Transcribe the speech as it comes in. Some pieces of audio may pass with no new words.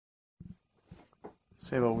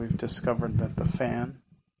Sable, we've discovered that the fan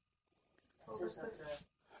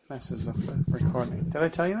messes up the recording. Did I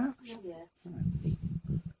tell you that? Yeah.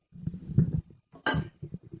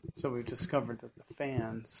 So we've discovered that the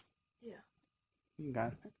fans... Yeah. You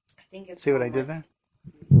got it. I think it's See what I did there?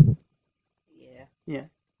 Yeah.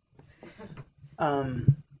 Yeah.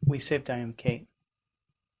 We saved I Am Kate.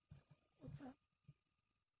 What's up?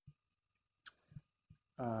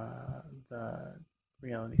 The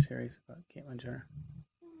reality series about Caitlyn Jenner.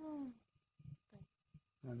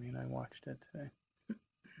 I mean, I watched it today.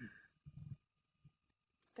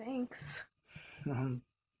 Thanks. You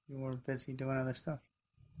were busy doing other stuff.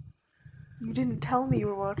 You didn't tell me you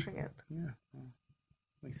were watching it. Yeah. Well,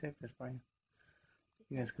 we saved it for you.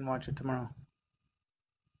 You guys can watch it tomorrow.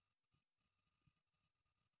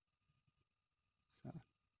 So.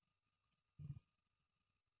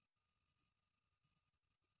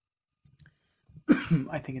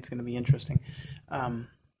 I think it's going to be interesting.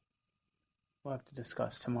 We'll have to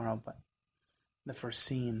discuss tomorrow, but the first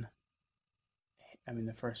scene,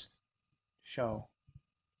 the first show,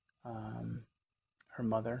 her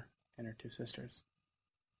mother and her two sisters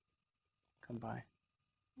come by.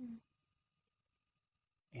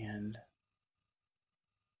 And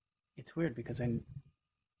it's weird because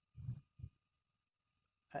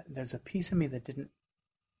there's a piece of me that didn't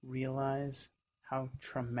realize how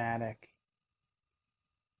traumatic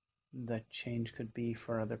the change could be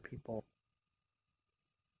for other people.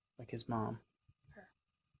 Like his mom.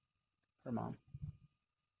 Her mom.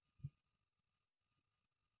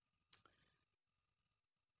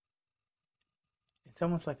 It's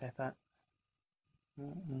almost like I thought,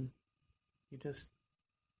 you just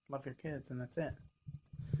love your kids and that's it.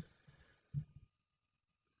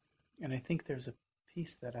 And I think there's a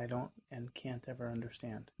piece that I don't and can't ever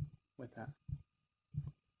understand with that.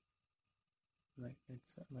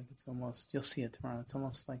 It's almost, you'll see it tomorrow, it's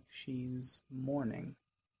almost like she's mourning.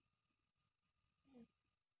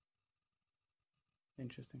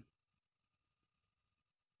 Interesting.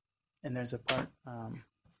 And there's a part,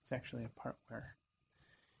 it's actually a part where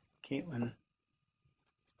Caitlyn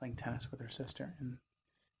is playing tennis with her sister and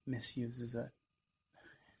misuses a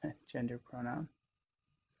gender pronoun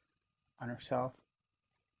on herself.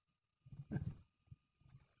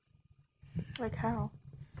 Like how?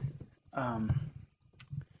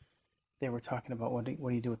 They were talking about what do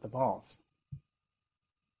you do with the balls?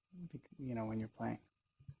 When you're playing.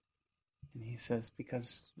 And he says,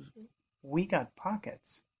 because we got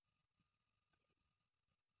pockets.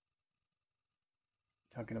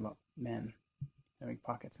 Talking about men having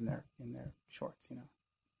pockets in their shorts,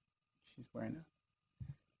 She's wearing a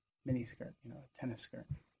mini skirt, a tennis skirt.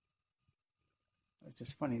 It's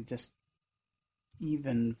just funny, just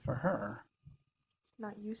even for her.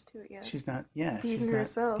 Not used to it yet. She's not, yeah. Feeding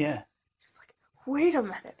herself. Yeah. She's like, wait a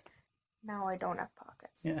minute. Now I don't have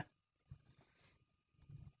pockets. Yeah.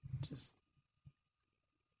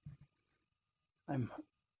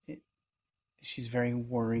 She's very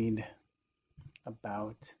worried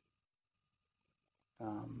about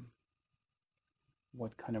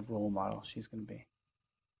what kind of role model she's going to be.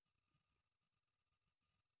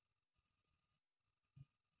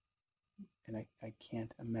 And I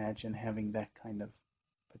can't imagine having that kind of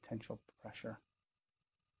potential pressure.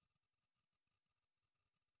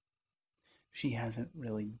 She hasn't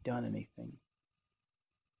really done anything.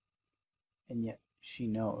 And yet she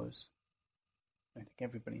knows, I think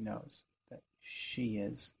everybody knows, that she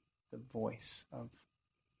is the voice of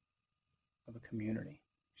a community.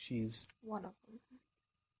 She's one of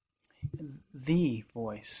them. The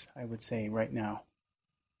voice, I would say, right now.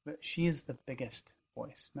 But she is the biggest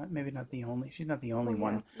voice. Maybe not the only. She's not the only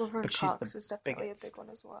one. Laverne but Cox she's the is definitely biggest. a big one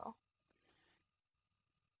as well.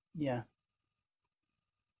 Yeah.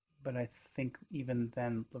 But I think even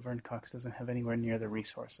then, Laverne Cox doesn't have anywhere near the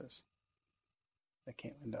resources that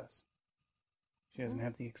Caitlyn does. She doesn't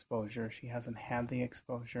have the exposure. She hasn't had the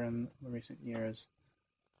exposure in the recent years.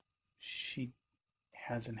 She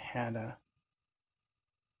hasn't had a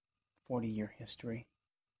 40-year history.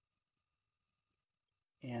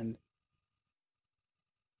 And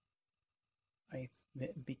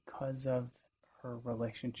because of her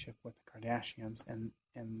relationship with the Kardashians and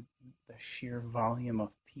the sheer volume of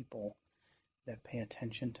people that pay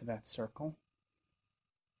attention to that circle,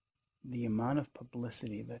 the amount of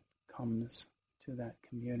publicity that comes to that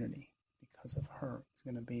community because of her is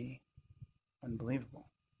going to be unbelievable.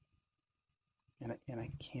 And I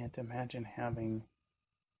can't imagine having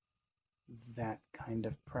that kind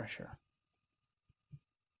of pressure.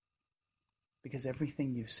 Because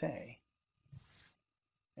everything you say,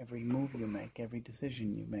 every move you make, every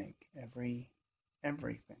decision you make,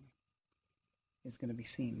 everything is going to be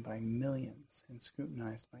seen by millions and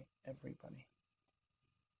scrutinized by everybody.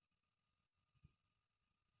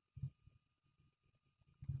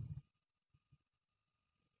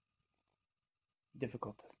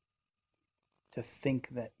 Difficult to think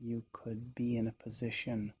that you could be in a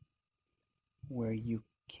position where you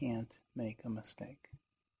can't make a mistake.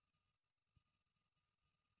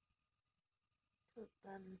 But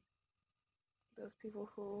then those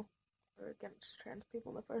people who are against trans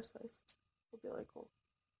people in the first place will be like, well,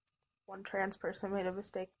 one trans person made a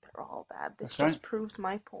mistake, they're all bad. This That's just right. proves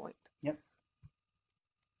my point. Yep.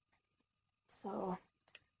 So,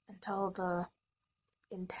 until the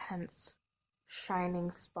intense,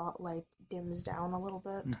 shining spotlight dims down a little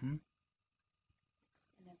bit. Mm-hmm.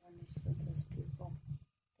 I never understood those people.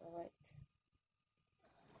 They're like,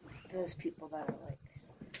 those people that are like,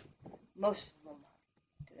 most of them,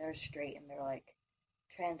 they're straight and they're like,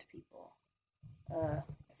 trans people. If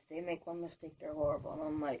they make one mistake, they're horrible. And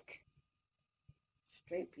I'm like,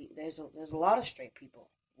 straight people. There's a lot of straight people.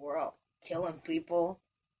 We're out killing people,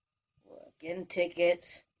 getting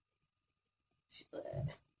tickets,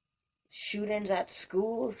 shootings at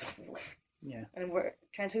schools. Yeah. And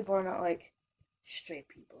trans people are not like straight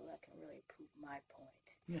people that can really prove my point.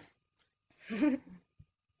 Yeah.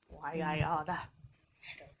 Why I oughta.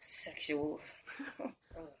 Sexuals.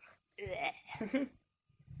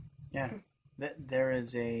 Yeah. There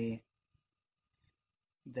is a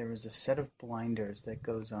set of blinders that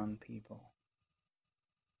goes on people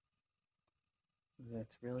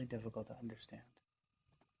that's really difficult to understand.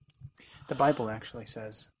 The Bible actually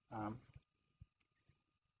says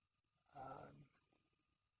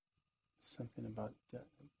something about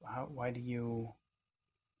why do you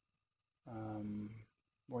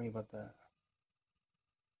worry about the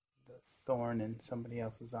thorn in somebody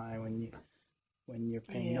else's eye when you're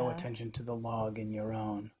paying no attention to the log in your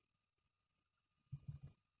own.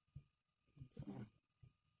 So,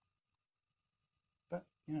 but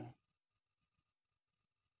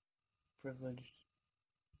privileged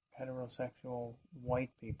heterosexual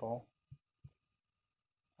white people,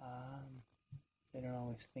 they don't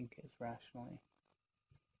always think as rationally.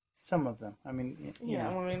 Some of them. I mean, I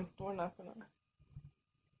mean, we're not gonna.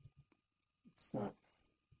 It's not.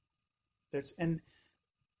 And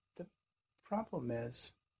the problem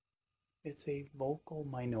is, it's a vocal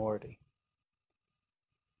minority.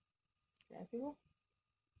 Trans people?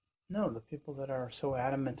 No, the people that are so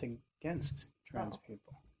adamant against trans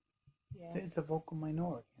people. Yeah. It's a vocal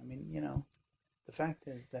minority. I mean, the fact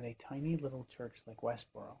is that a tiny little church like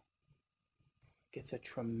Westboro gets a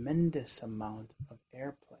tremendous amount of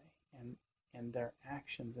airplay, and their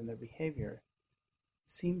actions and their behavior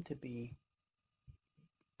seem to be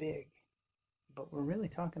big. But we're really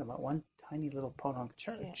talking about one tiny little podunk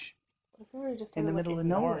church In the middle of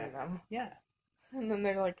nowhere. Them. Yeah. And then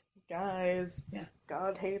they're like, guys, Yeah.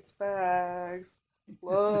 God hates fags.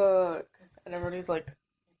 Look. And everybody's like,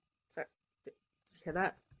 sorry, did you hear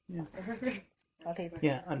that? Yeah. God hates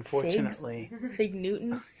Yeah, unfortunately. Fig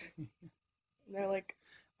Newtons. And they're like,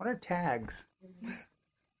 what are tags?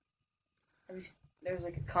 There was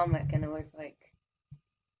like a comic and it was like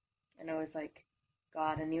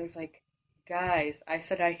God, and he was like, guys, I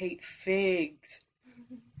said I hate figs,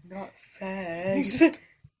 not fags.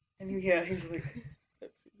 And he's like,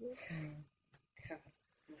 God,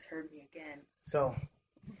 almost heard me again. So,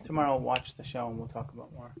 tomorrow I'll watch the show and we'll talk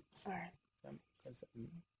about more. alright. Because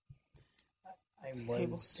I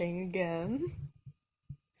Table was... staying again.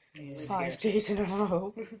 Yeah. 5 days in a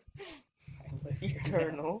row.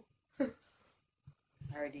 Eternal.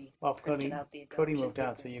 Already. Well, Cody adoption moved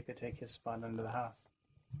out, so papers. you could take his spot under the house.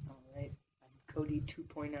 Alright. I'm Cody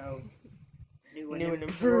 2.0. New and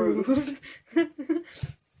improved.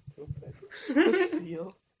 Stupid. The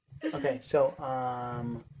seal. Okay, so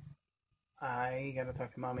I gotta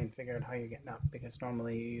talk to Mommy and figure out how you're getting up, because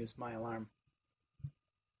normally you use my alarm.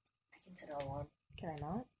 I can set an alarm. Can I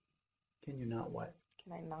not? Can you not what?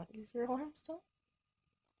 Can I not use your alarm still?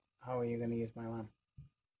 How are you gonna use my alarm?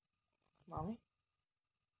 Mommy?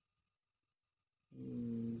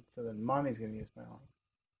 So then Mommy's gonna use my alarm.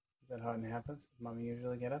 Is that how it happens? Does Mommy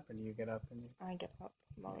usually get up, or do you get up and you... I get up.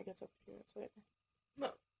 Mommy gets up a few minutes later.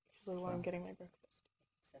 No. Usually when I'm getting my breakfast.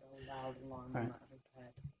 Set a loud alarm Right. on my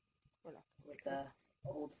iPad. We're not. With the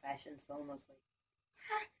old-fashioned phone, I was like...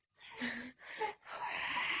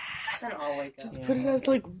 Then I'll wake up. Just put it as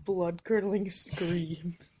like blood-curdling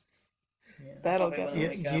screams. Yeah. That'll Probably get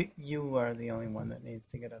when I me. wake up. You are the only one that needs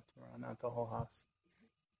to get up tomorrow, not the whole house.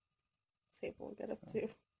 Table will get up too.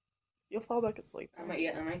 You'll fall back asleep. I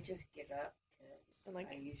might just get up, And like,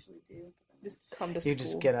 I usually do. But just come to school. You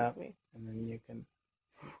just get up, with me. and then you can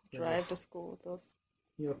Drive to school with us.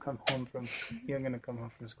 You'll come home from. You're gonna come home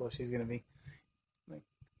from school. She's gonna be like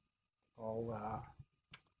all oh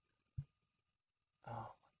my gosh,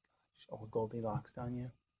 all Goldilocks on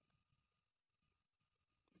you.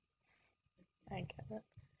 I get it.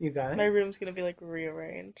 You got it. My room's gonna be like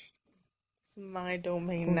rearranged. It's my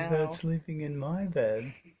domain Who's now. that sleeping in my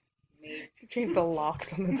bed? Me. She changed the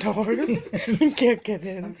locks on the doors. You can't get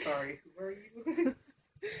in. I'm sorry. Who are you?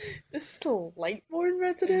 This is the Lightbourne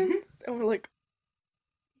residence, and we're like,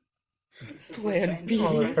 This is Plan B. essential.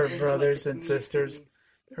 All of her It's like brothers it's and me, sisters. Stevie.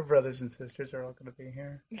 Her brothers and sisters are all gonna be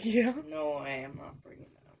here. yeah, No, I am not bringing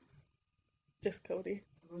them. just Cody.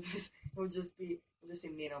 It'll just be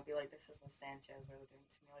me, and I'll be like, "This is the Sanchez resident."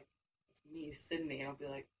 To me, like, it's me, Sydney, and I'll be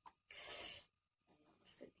like, "I'm not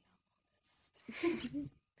Sydney on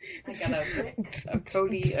the list." I got a Rick, a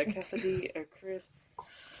Cody, a Cassidy, a Chris, a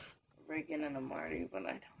Reagan, and a Marty, but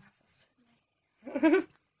I don't have a Sydney.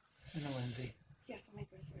 And a Lindsay. You have to make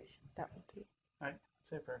reservations. That one too. Alright,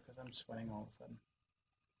 save her because I'm sweating all of a sudden.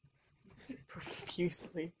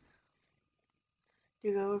 Profusely. Do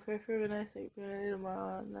you go prepare for a nice sleep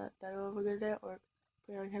tomorrow and that'll have a good day at work.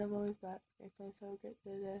 Pray on kind of always back. Make plans so good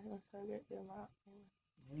today. Let's have a good day tomorrow.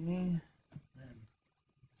 Man.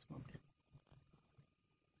 Smoked it.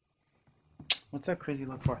 What's that crazy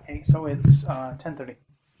look for? Hey, so it's 10:30.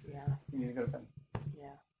 Yeah. You need to go to bed. Yeah.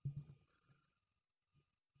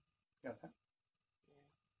 You got that?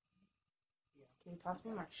 Can you toss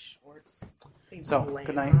me my shorts? They So, lay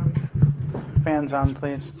good night. on. Fans on,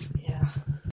 please. Yeah.